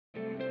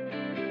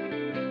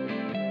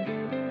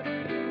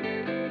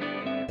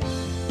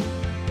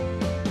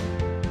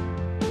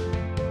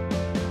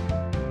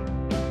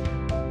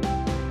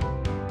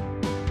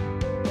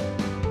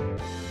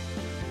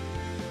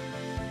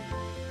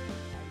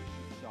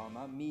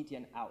Sharma, Media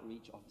and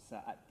Outreach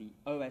Officer at the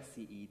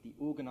OSCE, the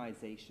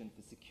Organization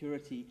for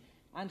Security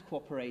and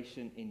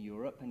Cooperation in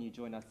Europe, and you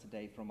join us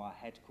today from our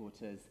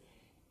headquarters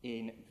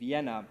in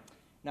Vienna.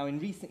 Now, in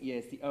recent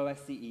years, the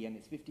OSCE and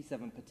its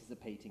 57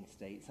 participating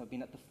states have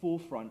been at the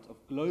forefront of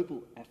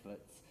global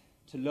efforts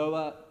to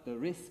lower the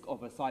risk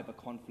of a cyber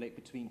conflict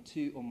between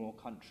two or more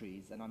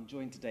countries. And I'm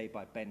joined today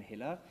by Ben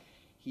Hiller.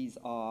 He's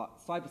our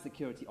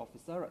cybersecurity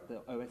officer at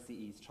the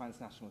OSCE's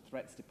Transnational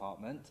Threats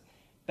Department.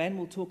 Ben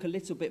will talk a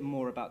little bit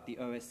more about the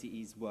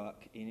OSCE's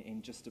work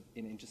in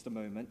just a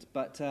moment.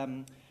 But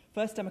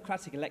first,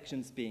 democratic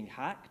elections being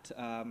hacked,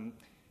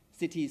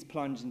 cities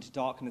plunged into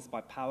darkness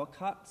by power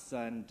cuts,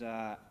 and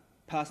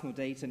personal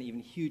data and even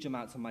huge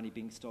amounts of money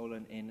being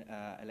stolen in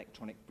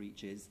electronic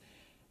breaches.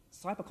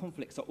 Cyber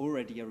conflicts are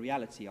already a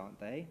reality, aren't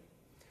they?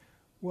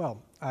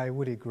 Well, I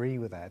would agree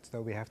with that,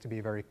 though we have to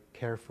be very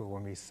careful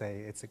when we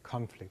say it's a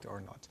conflict or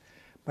not.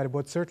 But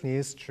what certainly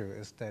is true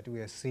is that we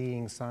are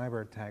seeing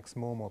cyber attacks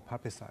more and more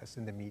publicized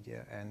in the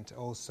media, and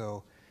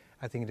also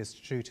I think it is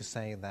true to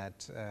say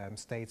that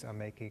states are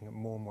making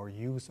more and more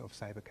use of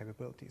cyber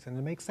capabilities, and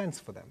it makes sense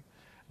for them.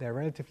 They're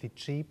relatively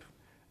cheap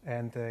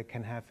and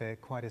can have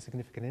quite a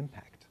significant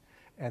impact,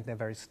 and they're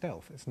very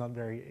stealth. It's not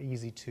very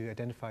easy to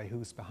identify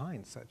who's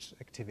behind such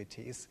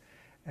activities,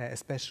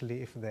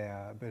 especially if they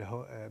are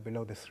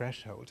below the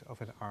threshold of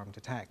an armed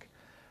attack.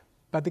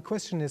 But the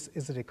question is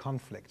it a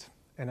conflict?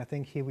 And I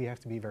think here we have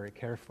to be very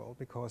careful,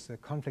 because a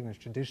conflict in a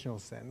traditional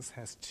sense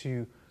has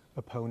two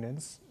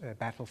opponents, a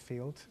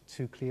battlefield,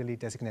 two clearly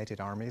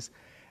designated armies.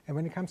 And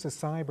when it comes to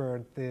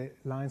cyber, the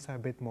lines are a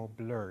bit more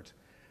blurred.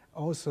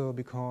 Also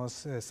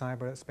because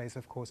cyberspace,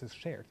 of course, is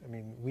shared. I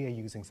mean, we are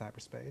using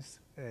cyberspace,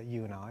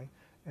 you and I,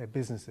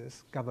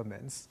 businesses,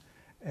 governments,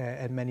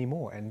 and many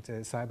more. And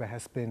cyber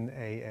has been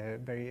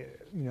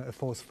a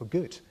force for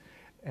good.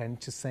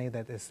 And to say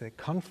that there's a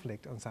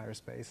conflict on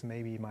cyberspace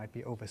maybe might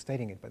be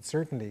overstating it. But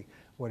certainly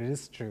what it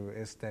is true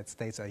is that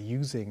states are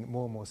using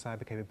more and more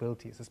cyber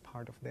capabilities as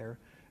part of their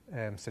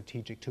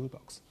strategic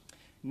toolbox.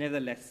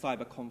 Nevertheless,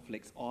 cyber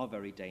conflicts are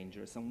very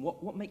dangerous. And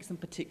what makes them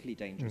particularly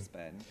dangerous,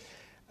 Ben?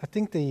 I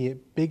think the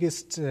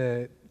biggest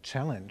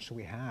challenge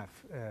we have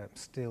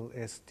still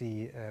is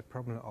the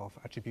problem of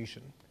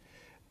attribution.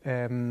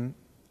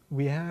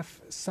 We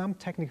have some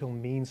technical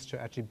means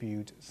to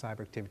attribute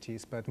cyber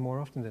activities, but more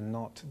often than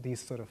not,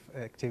 these sort of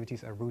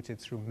activities are routed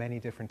through many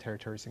different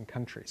territories and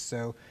countries.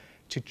 So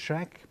to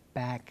track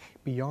back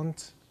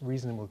beyond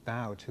reasonable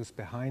doubt who's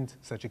behind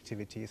such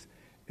activities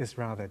is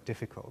rather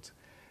difficult,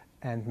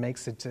 and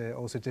makes it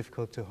also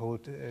difficult to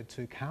hold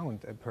to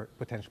account a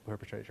potential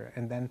perpetrator.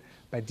 And then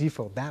by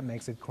default, that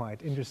makes it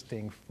quite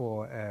interesting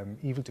for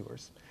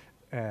evildoers.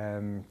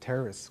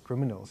 Terrorists,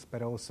 criminals,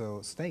 but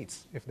also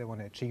states, if they want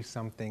to achieve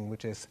something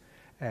which is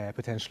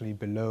potentially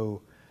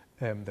below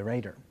the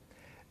radar.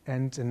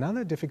 And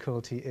another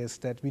difficulty is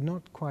that we're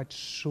not quite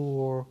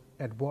sure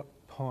at what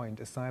point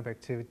a cyber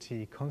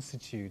activity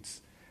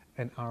constitutes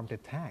an armed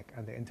attack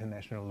under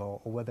international law,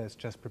 or whether it's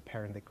just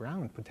preparing the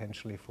ground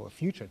potentially for a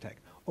future attack,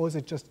 or is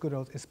it just good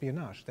old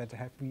espionage, that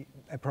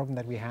a problem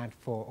that we had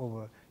for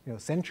over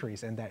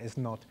centuries, and that is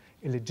not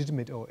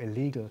illegitimate or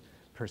illegal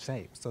per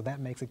se. So that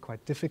makes it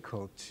quite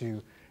difficult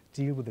to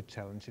deal with the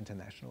challenge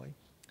internationally.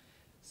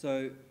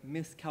 So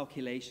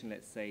miscalculation,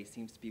 let's say,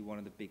 seems to be one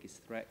of the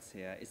biggest threats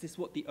here. Is this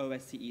what the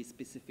OSCE is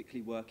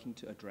specifically working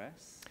to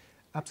address?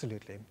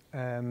 Absolutely.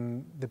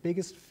 The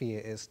biggest fear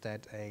is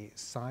that a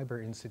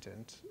cyber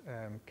incident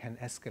can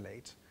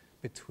escalate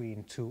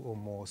between two or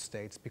more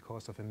states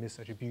because of a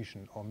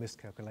misattribution or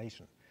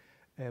miscalculation.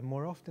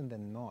 More often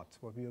than not,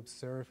 what we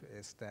observe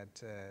is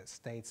that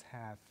states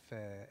have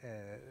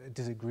a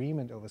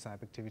disagreement over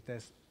cyber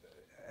activities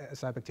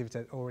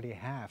that already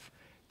have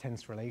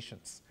tense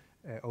relations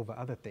over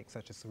other things,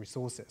 such as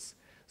resources.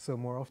 So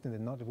more often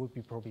than not, it would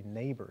be probably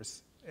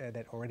neighbors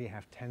that already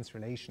have tense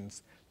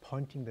relations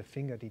pointing the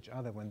finger at each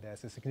other when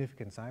there's a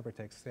significant cyber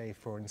attack, say,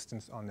 for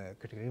instance, on a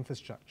critical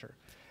infrastructure.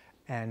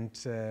 And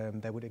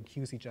they would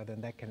accuse each other,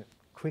 and that can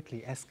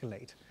quickly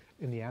escalate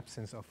in the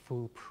absence of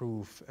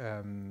foolproof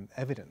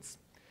evidence.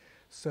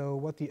 So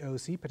what the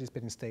OSCE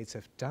participating states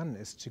have done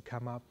is to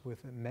come up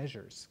with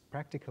measures,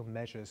 practical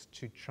measures,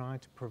 to try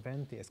to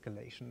prevent the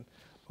escalation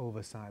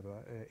over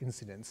cyber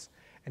incidents.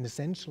 And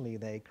essentially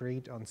they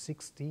agreed on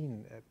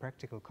 16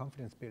 practical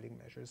confidence building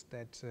measures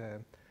that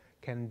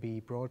can be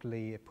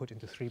broadly put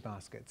into three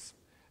baskets.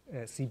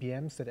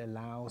 CBMs that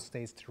allow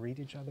states to read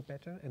each other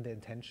better and their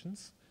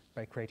intentions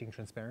by creating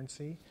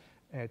transparency.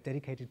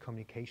 Dedicated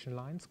communication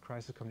lines,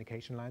 crisis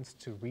communication lines,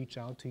 to reach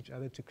out to each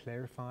other to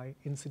clarify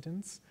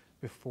incidents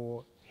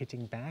before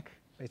hitting back,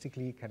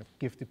 basically kind of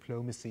give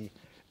diplomacy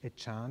a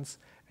chance.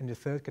 And the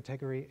third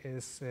category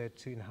is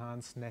to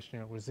enhance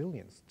national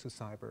resilience to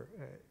cyber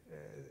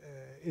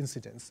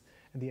incidents.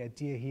 And the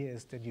idea here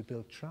is that you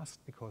build trust,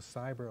 because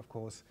cyber, of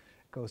course,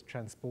 goes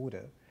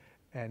transborder.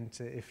 And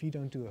if you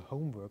don't do a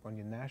homework on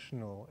your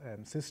national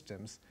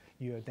systems,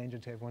 you're a danger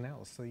to everyone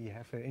else. So you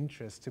have an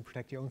interest to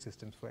protect your own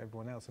systems for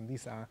everyone else. And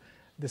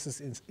this is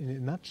in a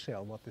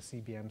nutshell what the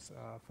CBMs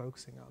are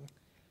focusing on.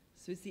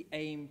 So is the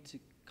aim to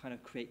kind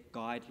of create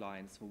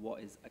guidelines for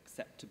what is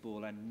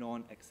acceptable and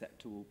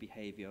non-acceptable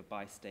behavior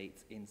by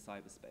states in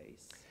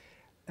cyberspace?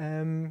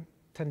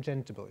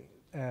 Tangentially.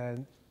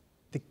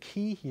 The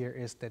key here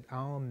is that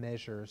our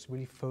measures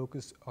really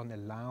focus on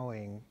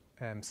allowing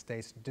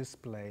states to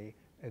display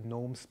a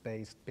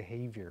norms-based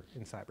behavior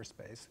in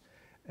cyberspace.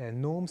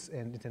 Norms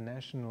and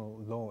international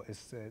law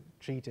is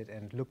treated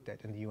and looked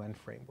at in the UN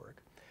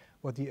framework.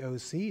 What the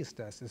OSCE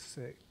does is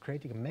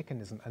creating a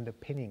mechanism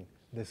underpinning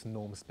this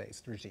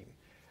norms-based regime.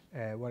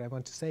 What I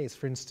want to say is,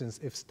 for instance,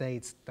 if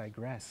states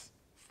digress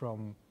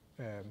from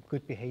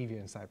good behavior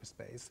in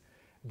cyberspace,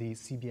 the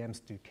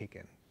CBMs do kick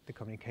in. The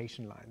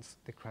communication lines,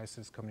 the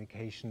crisis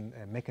communication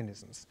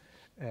mechanisms,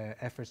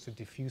 efforts to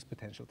diffuse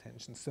potential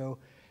tensions. So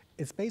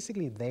it's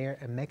basically there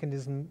a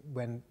mechanism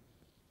when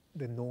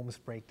the norms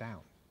break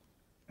down,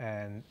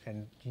 and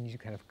you need to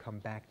kind of come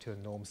back to a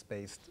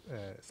norms-based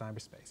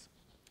cyberspace.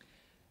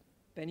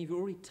 Ben, you've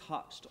already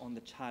touched on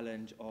the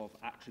challenge of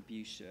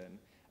attribution,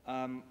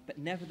 but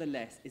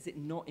nevertheless, is it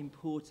not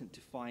important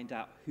to find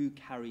out who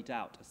carried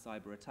out a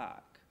cyber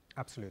attack?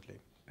 Absolutely.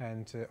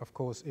 And of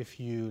course, if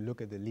you look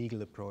at the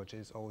legal approach,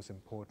 it's always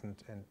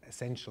important and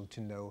essential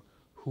to know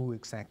who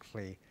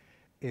exactly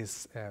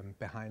is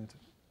behind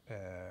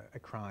a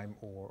crime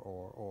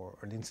or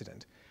an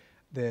incident.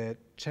 The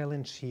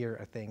challenge here,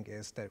 I think,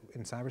 is that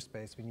in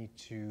cyberspace we need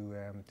to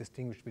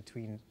distinguish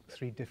between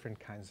three different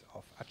kinds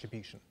of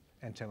attribution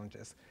and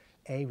challenges.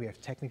 A, we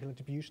have technical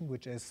attribution,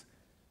 which is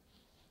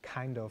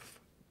kind of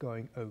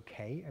going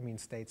okay. I mean,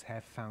 states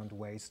have found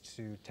ways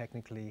to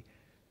technically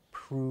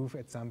prove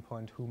at some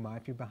point who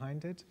might be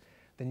behind it.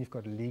 Then you've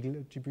got legal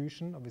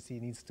attribution, obviously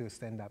it needs to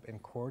stand up in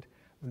court.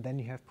 And then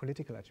you have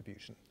political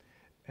attribution,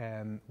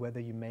 whether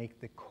you make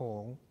the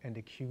call and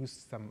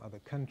accuse some other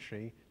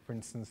country, for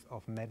instance,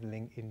 of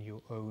meddling in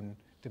your own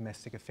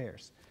domestic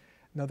affairs.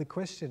 Now the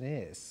question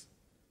is,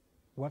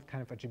 what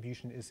kind of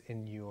attribution is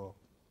in your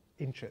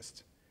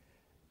interest?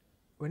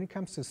 When it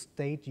comes to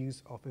state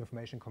use of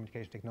information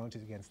communication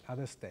technologies against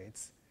other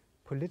states,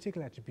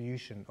 political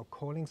attribution or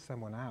calling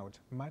someone out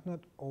might not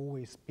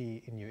always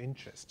be in your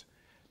interest.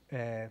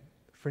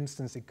 For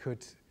instance, it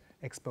could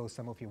expose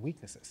some of your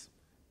weaknesses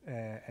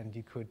and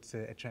you could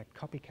attract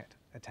copycat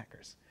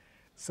attackers.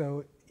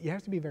 So you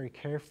have to be very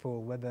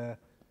careful whether,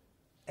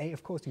 A,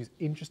 of course, you're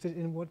interested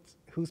in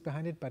who's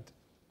behind it, but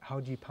how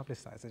do you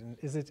publicize it? And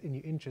is it in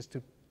your interest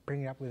to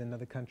bring it up with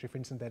another country, for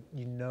instance, that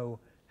you know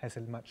has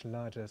a much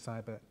larger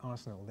cyber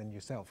arsenal than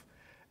yourself?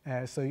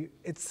 So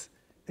it's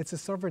a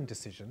sovereign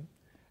decision,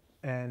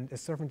 and a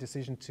sovereign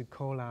decision to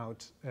call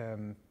out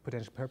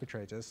potential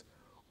perpetrators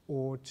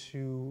or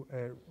to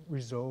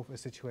resolve a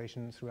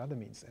situation through other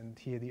means. And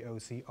here the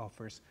OSCE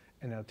offers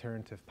an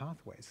alternative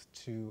pathways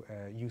to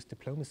use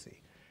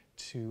diplomacy,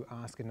 to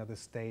ask another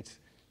state,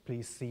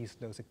 please cease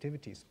those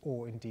activities,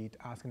 or indeed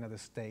ask another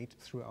state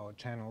through our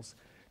channels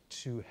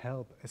to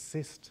help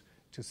assist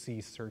to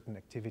cease certain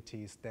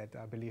activities that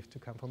are believed to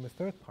come from a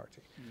third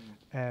party.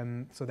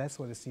 So that's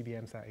what the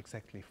CBMs are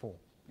exactly for.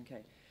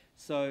 Okay.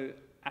 So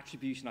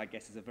attribution, I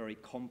guess, is a very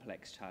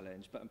complex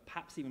challenge, but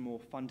perhaps even more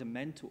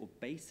fundamental or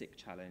basic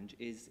challenge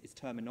is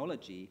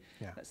terminology.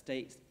 Yeah. That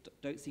states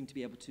don't seem to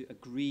be able to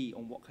agree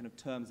on what kind of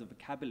terms of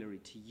vocabulary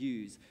to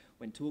use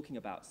when talking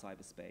about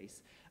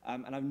cyberspace.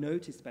 And I've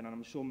noticed, Ben, and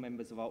I'm sure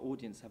members of our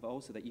audience have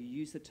also, that you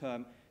use the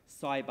term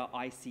cyber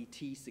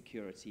ICT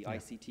security, yeah.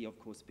 ICT, of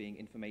course, being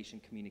information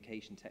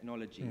communication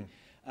technology.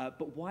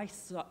 But why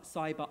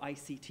cyber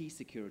ICT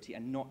security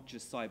and not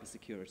just cyber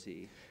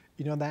security?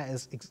 You know, that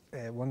is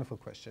a wonderful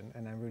question,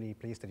 and I'm really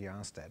pleased that you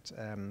asked that.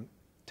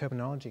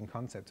 Terminology and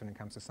concepts when it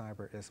comes to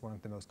cyber is one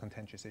of the most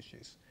contentious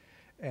issues.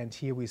 And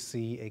here we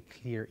see a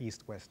clear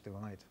east-west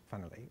divide,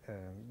 funnily,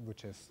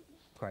 which is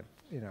quite,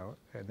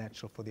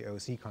 natural for the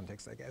OSCE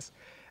context, I guess.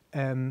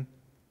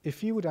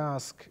 If you would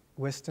ask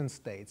Western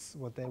states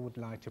what they would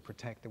like to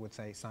protect, they would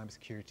say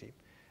cybersecurity.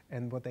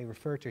 And what they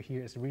refer to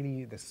here is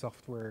really the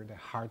software, the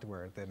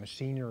hardware, the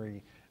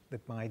machinery, the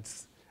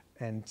bytes,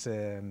 and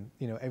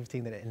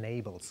everything that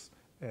enables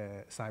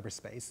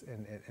cyberspace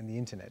and the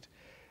internet.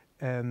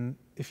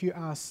 If you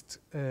asked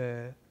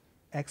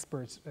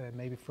experts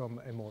maybe from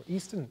a more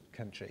eastern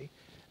country,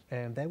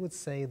 they would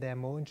say they're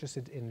more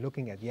interested in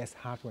looking at, yes,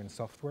 hardware and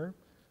software,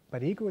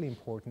 but equally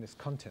important is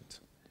content.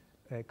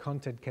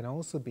 Content can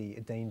also be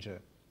a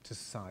danger to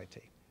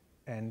society.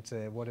 And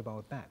what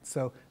about that?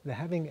 So they're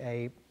having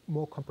a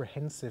more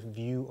comprehensive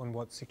view on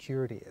what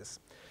security is.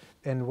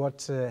 And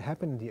what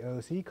happened in the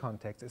OSCE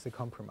context is a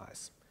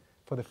compromise,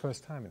 for the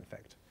first time, in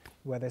fact,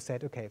 where they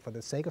said, okay, for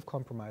the sake of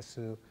compromise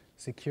to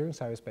securing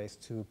cyberspace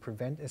to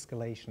prevent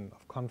escalation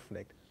of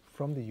conflict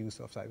from the use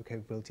of cyber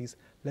capabilities,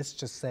 let's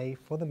just say,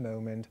 for the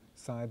moment,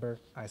 cyber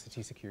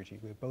ICT security.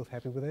 We're both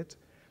happy with it,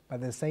 but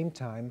at the same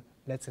time,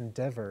 let's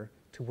endeavor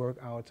to work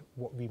out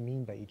what we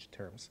mean by each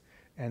terms.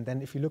 And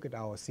then if you look at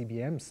our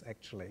CBMs,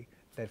 actually,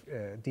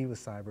 that deal with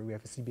cyber, we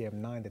have a CBM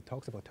 9 that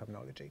talks about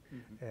terminology.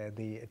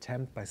 The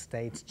attempt by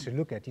states to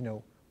look at,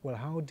 well,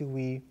 how do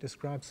we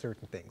describe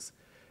certain things?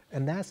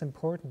 And that's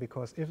important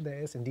because if there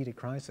is indeed a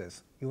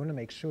crisis, you want to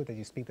make sure that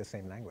you speak the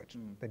same language,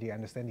 that you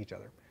understand each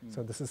other.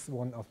 So this is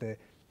one of the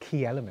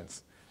key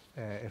elements,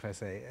 if I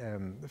say,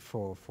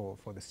 for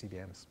the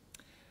CBMs.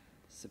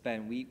 So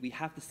Ben, we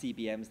have the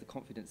CBMs, the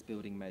confidence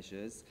building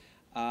measures,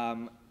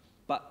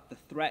 but the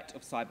threat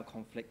of cyber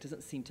conflict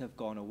doesn't seem to have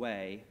gone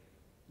away.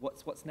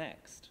 What's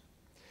next?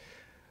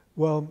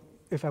 Well,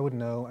 if I would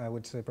know, I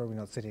would probably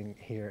not sitting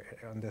here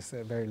on this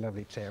very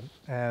lovely chair.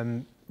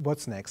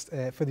 What's next?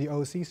 For the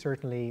OSCE,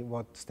 certainly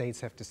what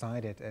states have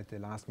decided at the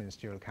last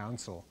Ministerial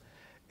Council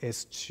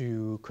is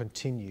to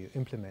continue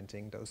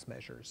implementing those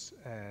measures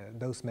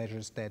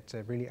that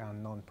really are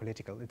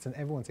non-political. It's in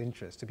everyone's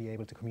interest to be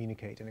able to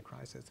communicate in a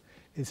crisis.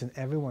 It's in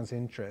everyone's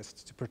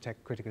interest to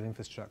protect critical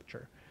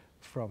infrastructure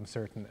from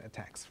certain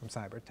attacks, from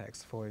cyber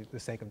attacks, for the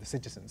sake of the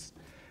citizens.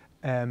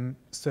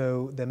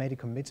 So they made a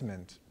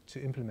commitment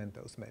to implement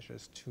those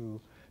measures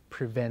to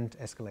prevent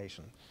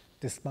escalation,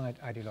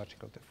 despite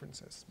ideological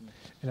differences.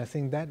 And I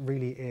think that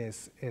really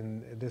is,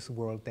 in this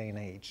world day and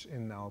age,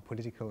 in our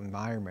political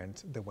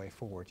environment, the way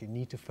forward. You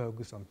need to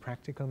focus on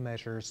practical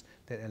measures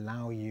that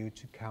allow you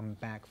to come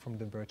back from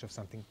the verge of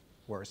something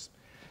worse.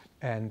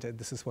 And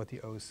this is what the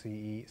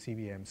OSCE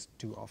CBMs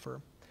do offer.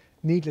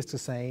 Needless to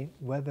say,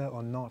 whether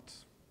or not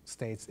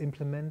states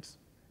implement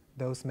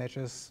those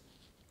measures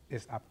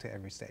is up to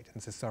every state.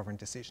 It's a sovereign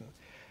decision.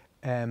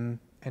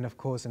 And of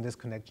course, in this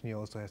connection, you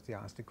also have to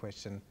ask the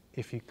question,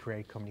 if you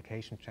create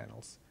communication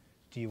channels,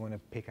 do you want to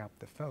pick up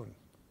the phone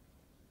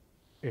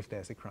if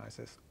there's a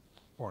crisis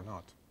or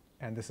not?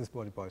 And this is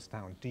what it boils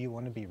down. Do you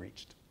want to be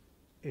reached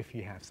if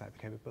you have cyber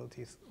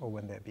capabilities or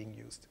when they're being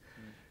used?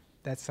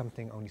 That's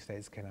something only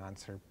states can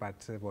answer.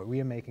 But what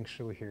we are making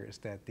sure here is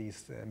that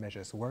these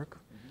measures work,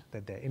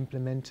 that they're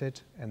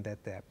implemented, and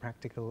that they're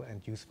practical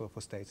and useful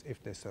for states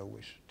if they so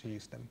wish to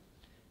use them.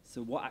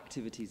 So what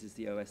activities is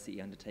the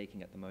OSCE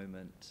undertaking at the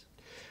moment?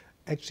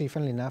 Actually,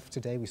 funnily enough,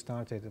 today we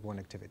started one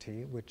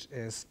activity, which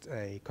is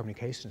a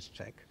communications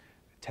check,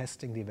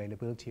 testing the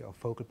availability of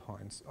focal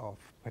points of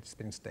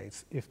participating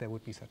states if there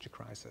would be such a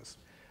crisis.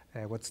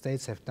 What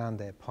states have done,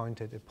 they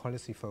appointed a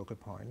policy focal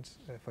point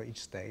for each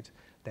state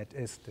that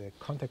is the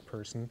contact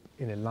person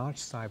in a large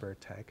cyber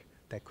attack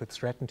that could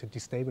threaten to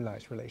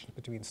destabilize relations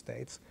between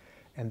states,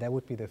 and that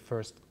would be the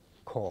first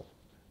call.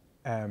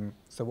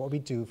 So what we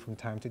do from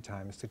time to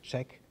time is to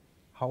check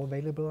how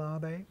available are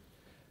they?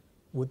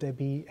 Would they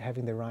be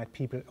having the right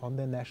people on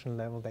the national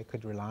level they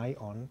could rely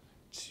on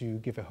to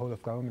give a whole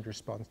of government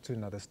response to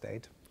another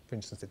state, for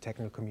instance, the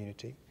technical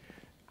community?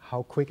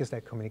 How quick is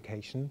that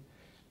communication?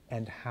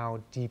 And how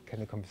deep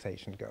can the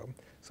conversation go?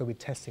 So we're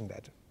testing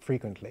that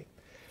frequently.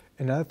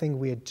 Another thing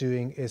we are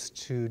doing is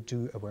to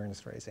do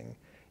awareness raising.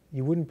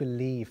 You wouldn't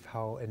believe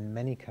how in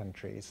many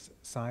countries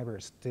cyber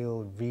is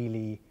still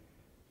really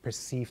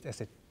perceived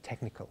as a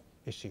technical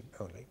issue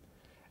only.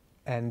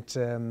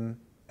 And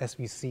as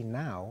we see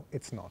now,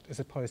 it's not. It's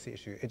a policy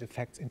issue. It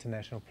affects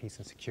international peace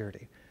and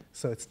security.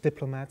 So it's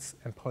diplomats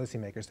and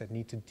policymakers that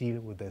need to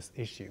deal with this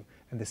issue.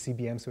 And the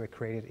CBMs were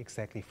created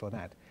exactly for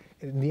that.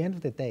 In the end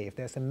of the day, if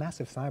there's a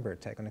massive cyber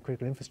attack on a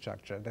critical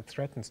infrastructure that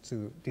threatens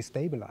to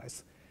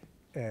destabilize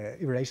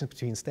relations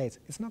between states,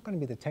 it's not going to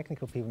be the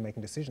technical people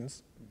making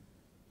decisions.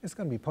 It's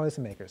going to be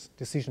policymakers,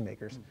 decision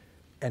makers.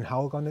 And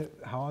how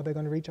are they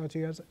going to reach out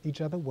to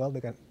each other? Well,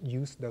 they're going to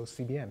use those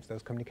CBMs,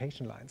 those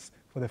communication lines,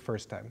 for the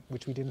first time,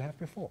 which we didn't have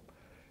before,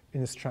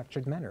 in a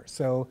structured manner.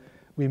 So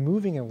we're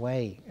moving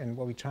away, and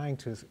what we're trying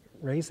to is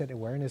raise that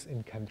awareness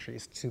in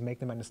countries to make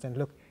them understand,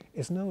 look,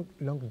 it's no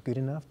longer good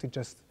enough to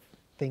just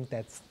think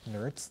that's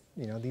nerds,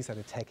 these are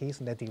the techies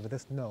and they deal with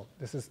this. No,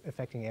 this is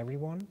affecting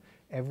everyone.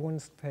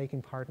 Everyone's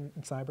taking part in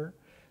cyber.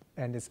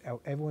 And it's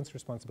everyone's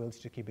responsibility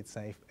to keep it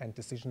safe, and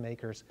decision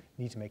makers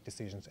need to make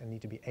decisions and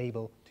need to be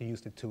able to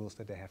use the tools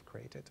that they have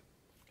created.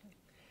 Okay.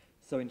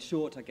 So in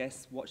short, I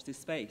guess, watch this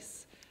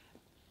space.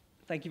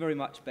 Thank you very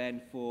much,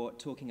 Ben, for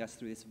talking us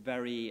through this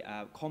very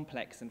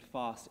complex and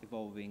fast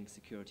evolving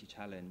security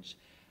challenge.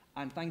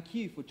 And thank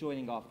you for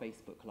joining our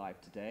Facebook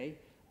Live today.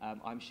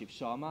 I'm Shiv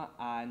Sharma,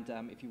 and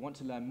if you want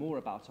to learn more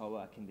about our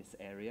work in this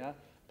area,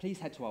 please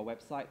head to our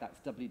website. That's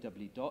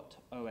www.osce.org.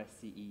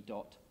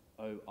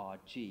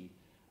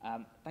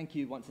 Thank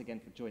you once again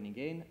for joining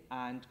in,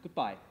 and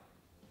goodbye.